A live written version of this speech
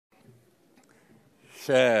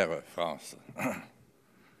Chère France,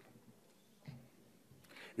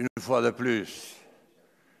 une fois de plus,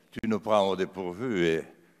 tu nous prends au dépourvu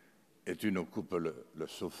et tu nous coupes le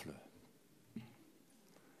souffle.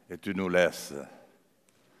 Et tu nous laisses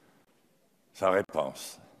sans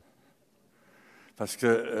réponse. Parce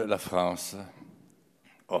que la France,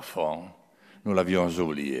 au fond, nous l'avions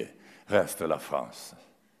oubliée, reste la France.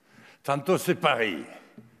 Tantôt c'est Paris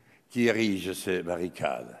qui érige ses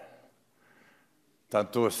barricades.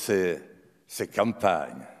 Tantôt c'est ces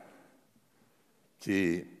campagnes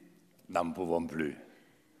qui n'en pouvons plus,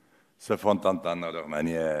 se font entendre à leur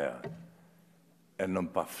manière. Elles n'ont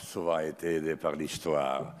pas souvent été aidées par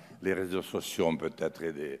l'histoire. Les réseaux sociaux ont peut-être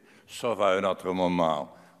aidé, sauf à un autre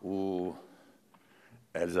moment où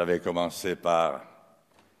elles avaient commencé par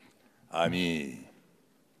 « Amis,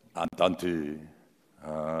 entends-tu ?»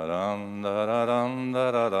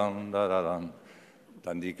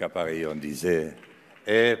 Tandis qu'à Paris, on disait «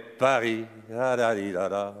 Et Paris ?»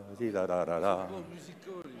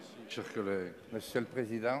 Chers collègues. Monsieur le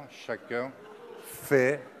Président, chacun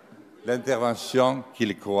fait l'intervention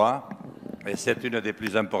qu'il croit, et c'est une des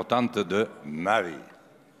plus importantes de ma vie.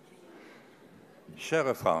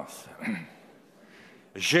 Chère France,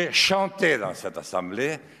 j'ai chanté dans cette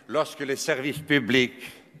Assemblée lorsque les services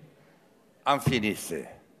publics en finissaient.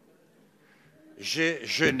 J'ai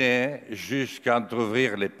jeûné jusqu'à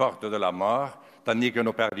entrouvrir les portes de la mort, tandis que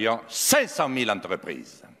nous perdions 500 000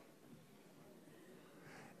 entreprises.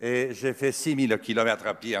 Et j'ai fait 6 000 kilomètres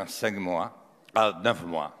à pied en 9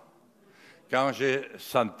 mois, quand j'ai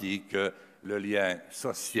senti que le lien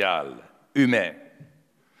social, humain,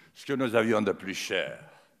 ce que nous avions de plus cher,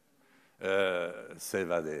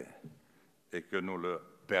 s'évadait et que nous le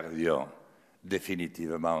perdions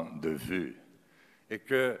définitivement de vue. Et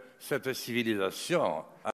que cette civilisation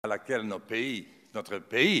à laquelle notre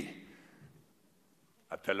pays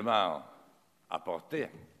a tellement apporté,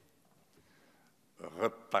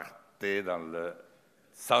 repartait dans le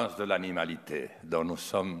sens de l'animalité dont nous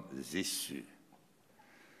sommes issus.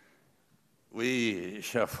 Oui,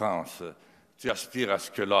 chère France, tu aspires à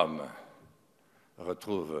ce que l'homme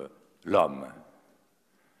retrouve l'homme.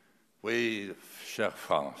 Oui, chère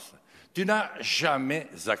France, tu n'as jamais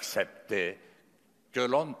accepté que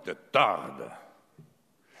l'on te torde.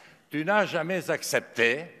 Tu n'as jamais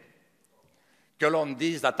accepté que l'on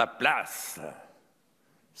dise à ta place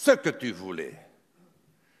ce que tu voulais.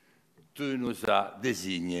 Tu nous as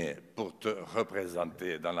désignés pour te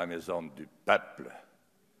représenter dans la maison du peuple,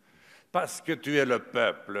 parce que tu es le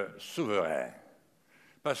peuple souverain,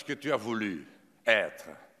 parce que tu as voulu être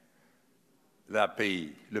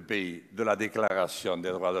le pays de la Déclaration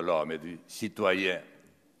des droits de l'homme et du citoyen.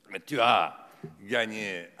 Mais tu as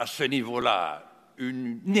gagné à ce niveau-là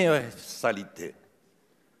une universalité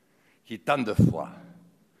qui, tant de fois,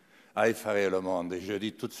 a effaré le monde. Et je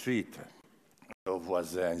dis tout de suite aux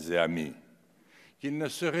voisins et amis qu'ils ne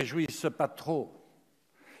se réjouissent pas trop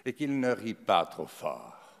et qu'ils ne rient pas trop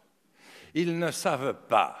fort. Ils ne savent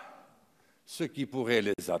pas ce qui pourrait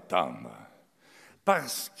les attendre.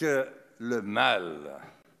 Parce que le mal,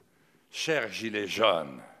 cher gilet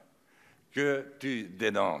jaune, que tu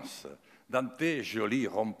dénonces dans tes jolis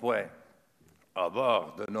ronds-points à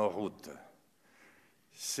bord de nos routes,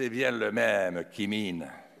 c'est bien le même qui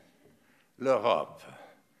mine l'Europe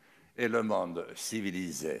et le monde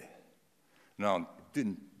civilisé. Non, tu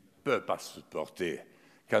ne peux pas supporter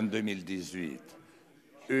qu'en 2018,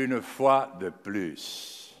 une fois de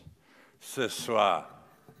plus, ce soit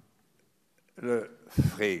le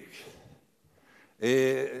fric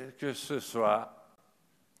et que ce soit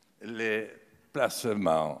les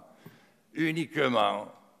placements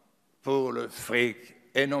uniquement pour le fric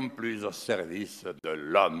et non plus au service de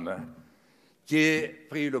l'homme qui ait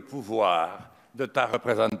pris le pouvoir de ta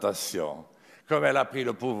représentation, comme elle a pris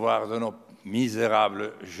le pouvoir de nos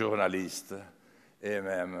misérables journalistes et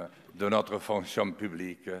même de notre fonction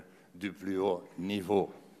publique du plus haut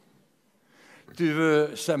niveau. Tu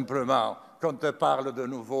veux simplement qu'on te parle de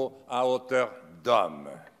nouveau à hauteur d'homme,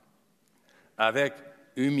 avec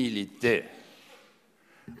humilité,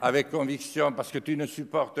 avec conviction, parce que tu ne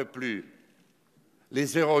supportes plus les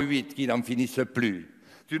 0,8 qui n'en finissent plus.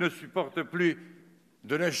 Tu ne supportes plus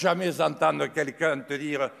de ne jamais entendre quelqu'un te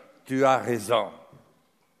dire « tu as raison ».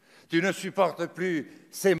 Tu ne supportes plus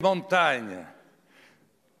ces montagnes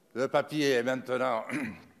de papier et maintenant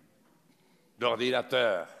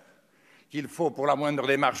d'ordinateur qu'il faut pour la moindre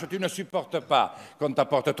démarche. Tu ne supportes pas qu'on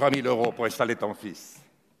t'apporte 3 000 € pour installer ton fils.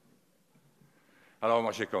 Alors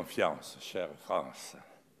moi j'ai confiance, chère France.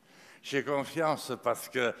 J'ai confiance parce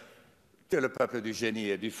que Tu es le peuple du génie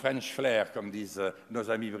et du French flair, comme disent nos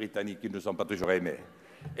amis britanniques qui ne nous ont pas toujours aimés.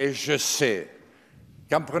 Et je sais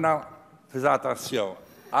qu'en faisant attention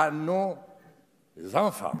à nos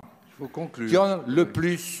enfants qui ont le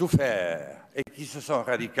plus souffert et qui se sont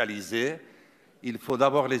radicalisés, il faut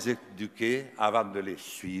d'abord les éduquer avant de les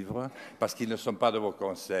suivre, parce qu'ils ne sont pas de vos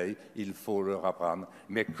conseils, il faut leur apprendre.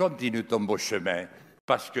 Mais continue ton beau chemin,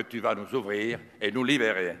 parce que tu vas nous ouvrir et nous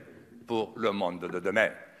libérer pour le monde de demain.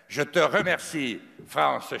 Je te remercie,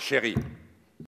 France chérie.